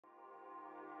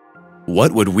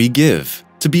What would we give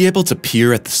to be able to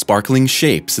peer at the sparkling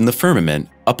shapes in the firmament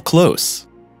up close?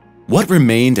 What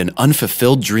remained an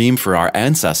unfulfilled dream for our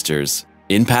ancestors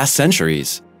in past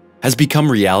centuries has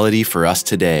become reality for us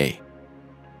today.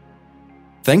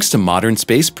 Thanks to modern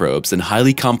space probes and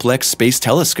highly complex space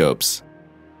telescopes,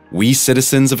 we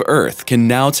citizens of Earth can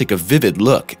now take a vivid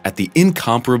look at the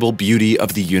incomparable beauty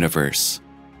of the universe.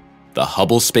 The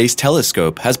Hubble Space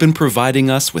Telescope has been providing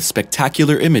us with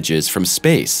spectacular images from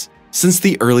space since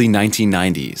the early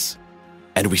 1990s,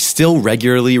 and we still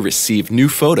regularly receive new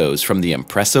photos from the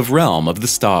impressive realm of the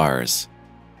stars.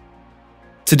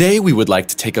 Today, we would like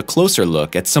to take a closer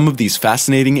look at some of these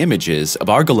fascinating images of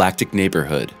our galactic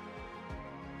neighborhood.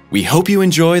 We hope you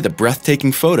enjoy the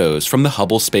breathtaking photos from the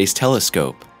Hubble Space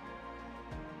Telescope.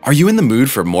 Are you in the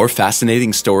mood for more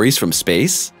fascinating stories from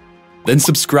space? Then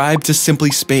subscribe to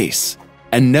SimplySpace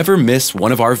and never miss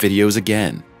one of our videos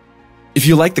again. If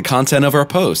you like the content of our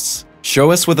posts,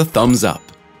 show us with a thumbs up.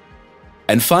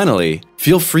 And finally,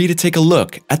 feel free to take a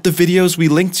look at the videos we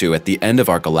link to at the end of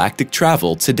our galactic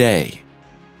travel today.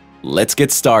 Let's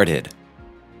get started.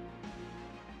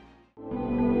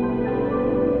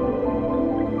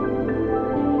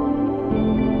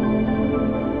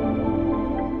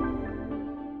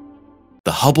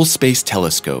 The Hubble Space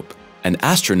Telescope, an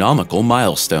astronomical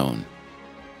milestone.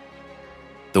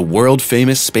 The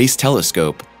world-famous space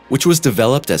telescope, which was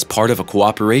developed as part of a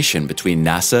cooperation between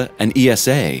NASA and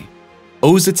ESA,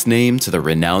 owes its name to the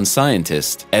renowned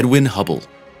scientist Edwin Hubble.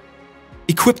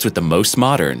 Equipped with the most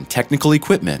modern technical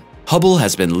equipment, Hubble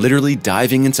has been literally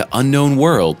diving into unknown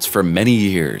worlds for many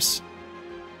years.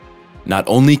 Not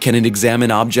only can it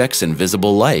examine objects in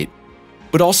visible light,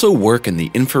 but also work in the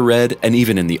infrared and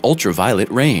even in the ultraviolet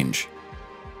range.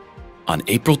 On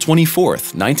April 24,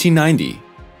 1990,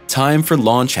 time for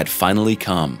launch had finally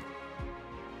come.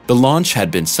 The launch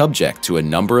had been subject to a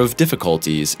number of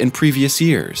difficulties in previous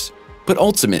years, but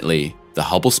ultimately, the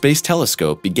Hubble Space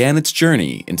Telescope began its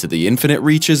journey into the infinite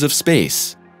reaches of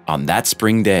space on that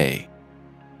spring day.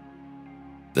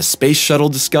 The Space Shuttle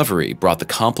Discovery brought the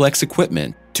complex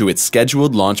equipment to its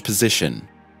scheduled launch position.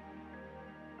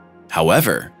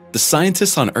 However, the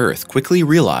scientists on Earth quickly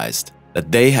realized that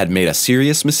they had made a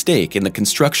serious mistake in the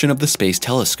construction of the space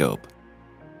telescope.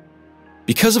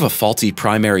 Because of a faulty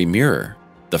primary mirror,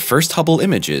 the first Hubble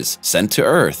images sent to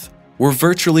Earth were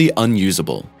virtually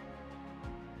unusable.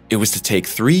 It was to take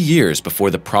 3 years before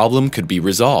the problem could be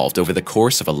resolved over the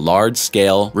course of a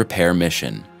large-scale repair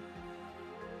mission.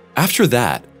 After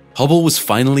that, Hubble was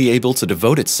finally able to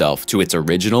devote itself to its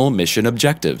original mission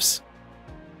objectives.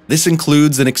 This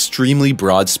includes an extremely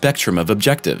broad spectrum of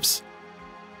objectives.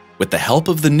 With the help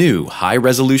of the new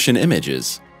high-resolution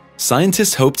images,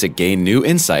 scientists hope to gain new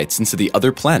insights into the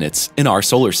other planets in our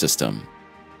solar system.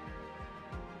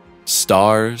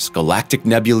 Stars, galactic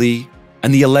nebulae,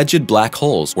 and the alleged black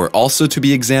holes were also to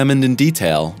be examined in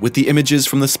detail with the images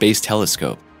from the Space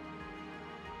Telescope.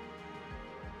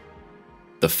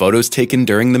 The photos taken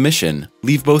during the mission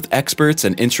leave both experts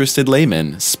and interested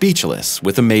laymen speechless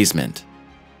with amazement.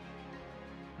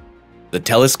 The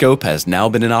telescope has now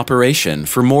been in operation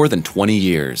for more than 20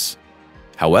 years.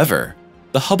 However,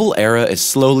 the Hubble era is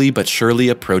slowly but surely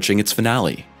approaching its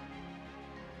finale.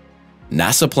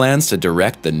 NASA plans to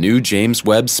direct the new James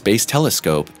Webb Space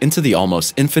Telescope into the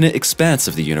almost infinite expanse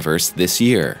of the universe this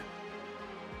year.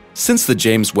 Since the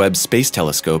James Webb Space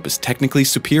Telescope is technically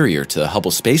superior to the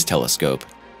Hubble Space Telescope,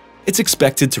 it's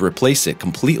expected to replace it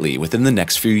completely within the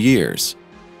next few years.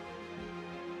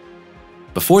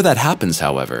 Before that happens,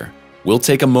 however, we'll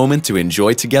take a moment to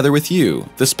enjoy together with you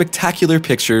the spectacular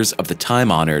pictures of the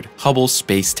time-honored Hubble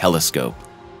Space Telescope.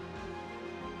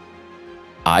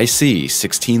 IC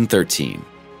 1613.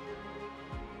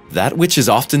 That which is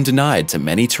often denied to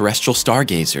many terrestrial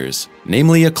stargazers,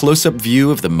 namely a close-up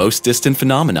view of the most distant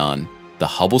phenomenon, the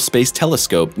Hubble Space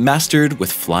Telescope mastered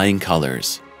with flying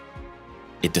colors.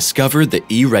 It discovered the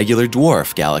irregular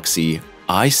dwarf galaxy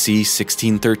IC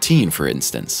 1613, for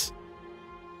instance.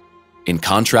 In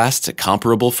contrast to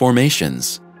comparable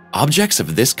formations, objects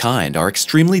of this kind are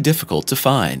extremely difficult to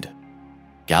find.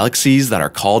 Galaxies that are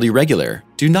called irregular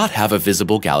do not have a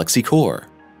visible galaxy core.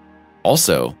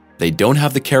 Also, they don't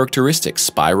have the characteristic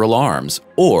spiral arms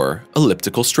or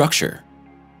elliptical structure.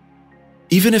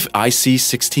 Even if IC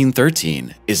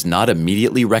 1613 is not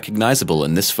immediately recognizable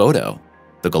in this photo,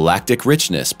 the galactic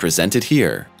richness presented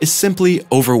here is simply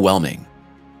overwhelming.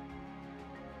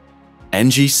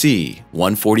 NGC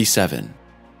 147.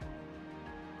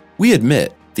 We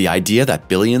admit the idea that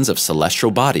billions of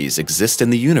celestial bodies exist in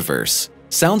the universe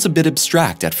sounds a bit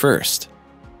abstract at first.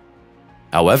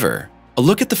 However, A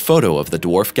look at the photo of the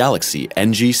dwarf galaxy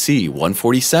NGC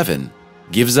 147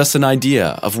 gives us an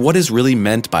idea of what is really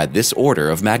meant by this order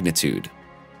of magnitude.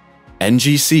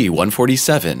 NGC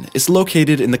 147 is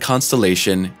located in the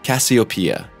constellation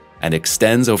Cassiopeia and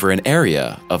extends over an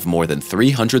area of more than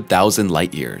 300,000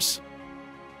 light-years.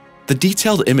 The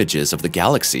detailed images of the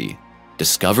galaxy,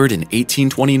 discovered in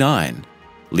 1829,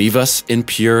 leave us in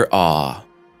pure awe.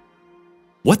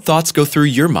 What thoughts go through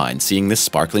your mind seeing this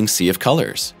sparkling sea of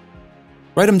colors?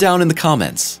 Write them down in the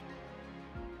comments.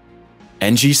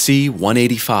 NGC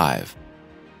 185.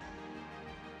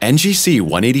 NGC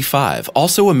 185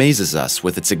 also amazes us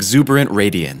with its exuberant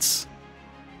radiance.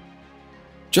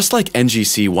 Just like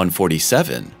NGC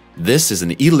 147, this is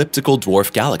an elliptical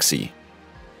dwarf galaxy.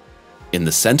 In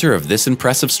the center of this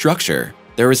impressive structure,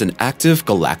 there is an active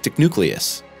galactic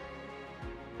nucleus.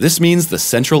 This means the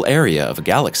central area of a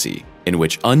galaxy in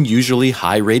which unusually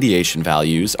high radiation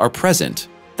values are present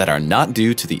that are not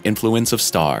due to the influence of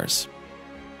stars.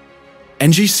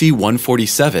 NGC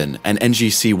 147 and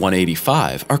NGC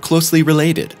 185 are closely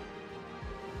related.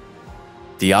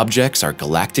 The objects are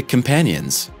galactic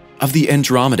companions of the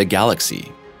Andromeda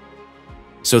Galaxy,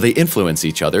 so they influence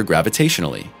each other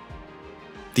gravitationally.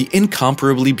 The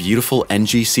incomparably beautiful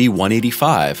NGC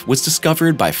 185 was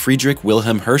discovered by Friedrich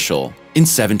Wilhelm Herschel in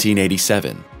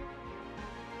 1787.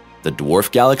 The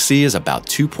dwarf galaxy is about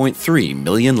 2.3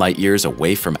 million light-years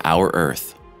away from our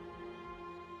Earth.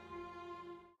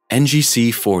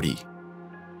 NGC 40.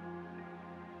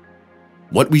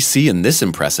 What we see in this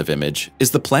impressive image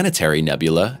is the planetary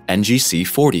nebula NGC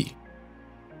 40.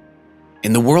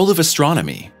 In the world of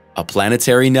astronomy, a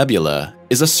planetary nebula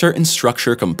is a certain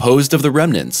structure composed of the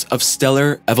remnants of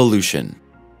stellar evolution.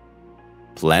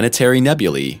 Planetary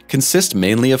nebulae consist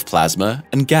mainly of plasma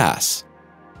and gas.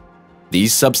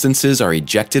 These substances are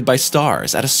ejected by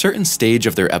stars at a certain stage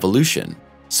of their evolution,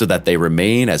 so that they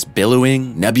remain as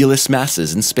billowing, nebulous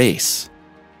masses in space.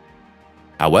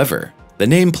 However, the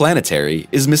name planetary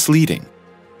is misleading.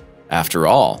 After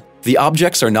all, the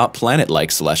objects are not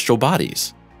planet-like celestial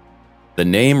bodies. The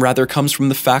name rather comes from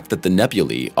the fact that the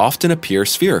nebulae often appear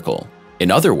spherical,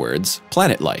 in other words,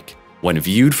 planet-like, when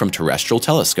viewed from terrestrial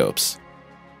telescopes.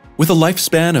 With a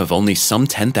lifespan of only some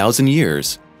 10,000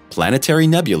 years, planetary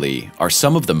nebulae are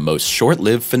some of the most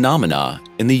short-lived phenomena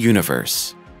in the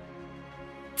universe.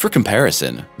 For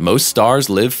comparison, most stars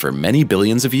live for many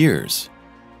billions of years.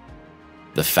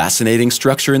 The fascinating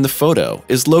structure in the photo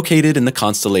is located in the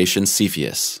constellation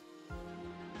Cepheus.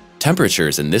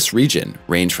 Temperatures in this region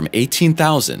range from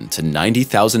 18,000 to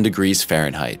 90,000 degrees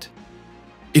Fahrenheit.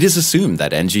 It is assumed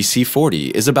that NGC 40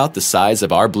 is about the size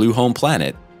of our blue home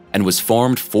planet and was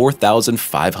formed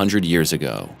 4,500 years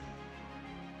ago.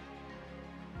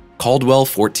 Caldwell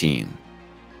 14.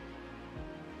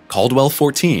 Caldwell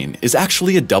 14 is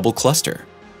actually a double cluster.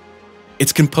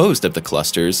 It's composed of the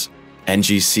clusters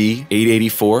NGC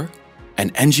 884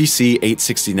 and NGC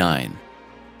 869.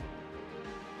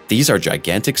 These are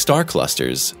gigantic star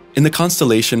clusters in the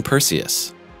constellation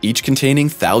Perseus, each containing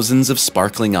thousands of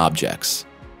sparkling objects.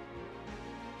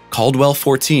 Caldwell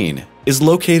 14 is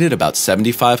located about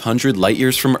 7,500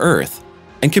 light-years from Earth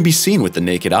and can be seen with the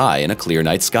naked eye in a clear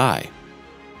night sky.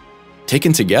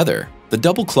 Taken together, the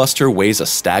double cluster weighs a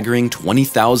staggering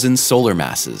 20,000 solar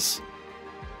masses.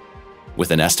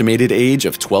 With an estimated age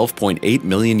of 12.8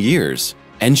 million years,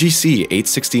 NGC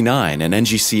 869 and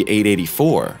NGC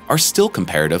 884 are still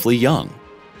comparatively young.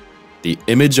 The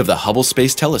image of the Hubble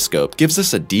Space Telescope gives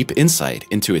us a deep insight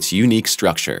into its unique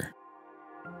structure.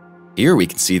 Here we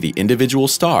can see the individual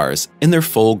stars in their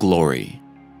full glory.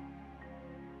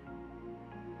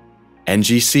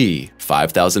 NGC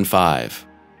 5005.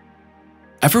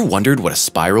 Ever wondered what a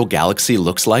spiral galaxy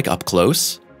looks like up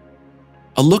close?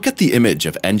 A look at the image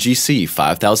of NGC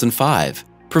 5005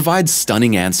 provides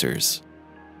stunning answers.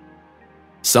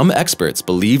 Some experts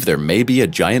believe there may be a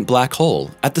giant black hole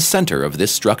at the center of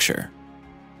this structure.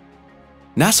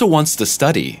 NASA wants to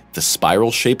study the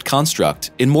spiral-shaped construct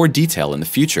in more detail in the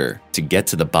future to get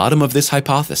to the bottom of this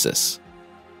hypothesis.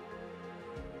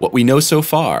 What we know so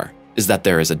far is that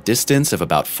there is a distance of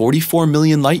about 44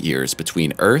 million light-years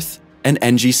between Earth and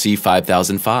NGC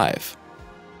 5005.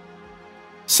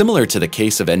 Similar to the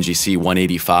case of NGC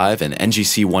 185 and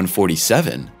NGC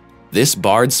 147, this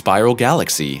barred spiral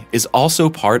galaxy is also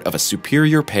part of a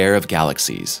superior pair of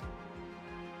galaxies.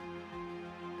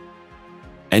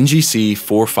 NGC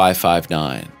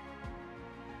 4559.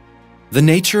 The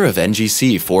nature of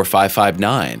NGC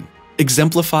 4559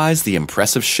 exemplifies the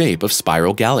impressive shape of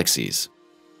spiral galaxies.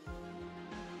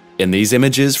 In these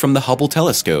images from the Hubble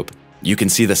telescope, you can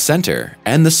see the center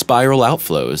and the spiral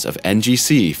outflows of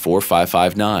NGC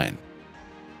 4559.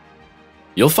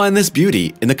 You'll find this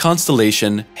beauty in the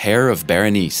constellation Hare of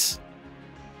Berenice.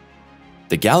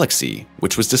 The galaxy,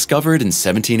 which was discovered in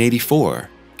 1784,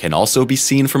 can also be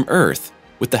seen from Earth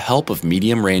with the help of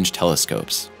medium-range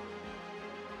telescopes.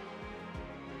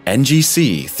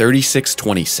 NGC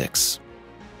 3626.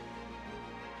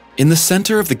 In the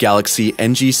center of the galaxy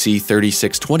NGC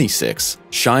 3626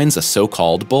 shines a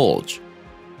so-called bulge.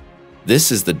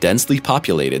 This is the densely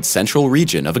populated central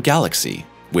region of a galaxy,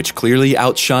 which clearly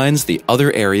outshines the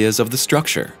other areas of the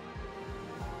structure.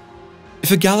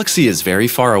 If a galaxy is very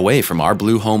far away from our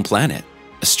blue home planet,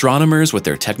 astronomers with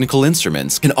their technical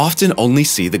instruments can often only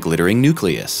see the glittering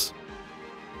nucleus.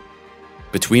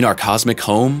 Between our cosmic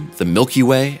home, the Milky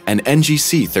Way, and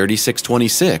NGC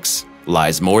 3626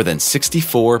 lies more than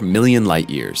 64 million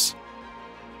light-years.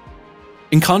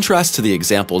 In contrast to the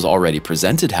examples already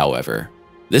presented, however,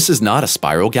 this is not a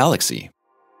spiral galaxy.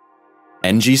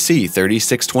 NGC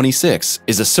 3626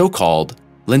 is a so-called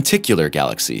lenticular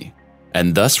galaxy,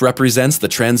 and thus represents the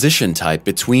transition type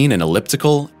between an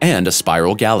elliptical and a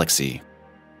spiral galaxy.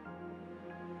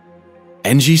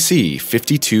 NGC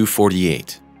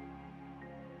 5248.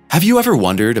 Have you ever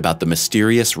wondered about the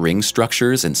mysterious ring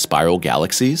structures in spiral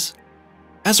galaxies?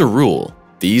 As a rule,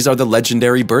 these are the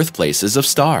legendary birthplaces of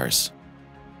stars.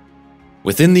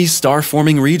 Within these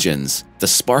star-forming regions, the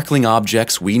sparkling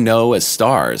objects we know as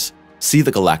stars see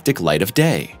the galactic light of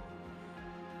day.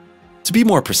 To be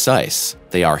more precise,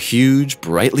 they are huge,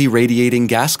 brightly radiating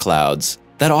gas clouds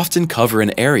that often cover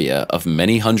an area of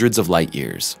many hundreds of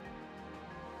light-years.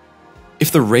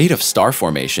 If the rate of star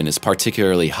formation is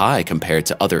particularly high compared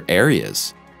to other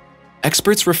areas,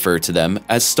 experts refer to them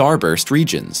as starburst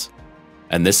regions.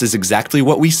 And this is exactly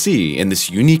what we see in this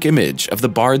unique image of the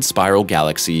barred spiral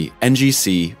galaxy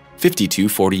NGC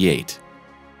 5248.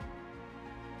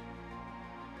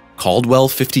 Caldwell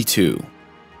 52.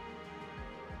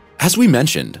 As we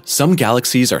mentioned, some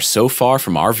galaxies are so far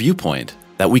from our viewpoint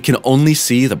that we can only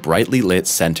see the brightly lit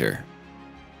center.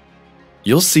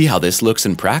 You'll see how this looks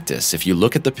in practice if you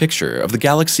look at the picture of the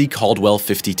galaxy Caldwell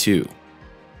 52.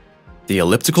 The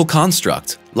elliptical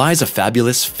construct lies a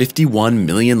fabulous 51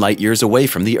 million light-years away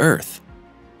from the Earth.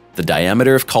 The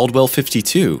diameter of Caldwell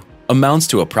 52 amounts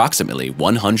to approximately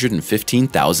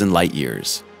 115,000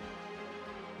 light-years.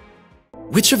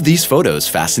 Which of these photos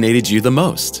fascinated you the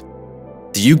most?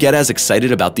 Do you get as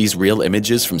excited about these real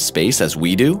images from space as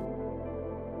we do?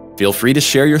 Feel free to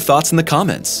share your thoughts in the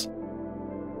comments.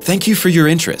 Thank you for your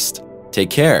interest. Take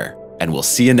care, and we'll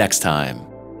see you next time.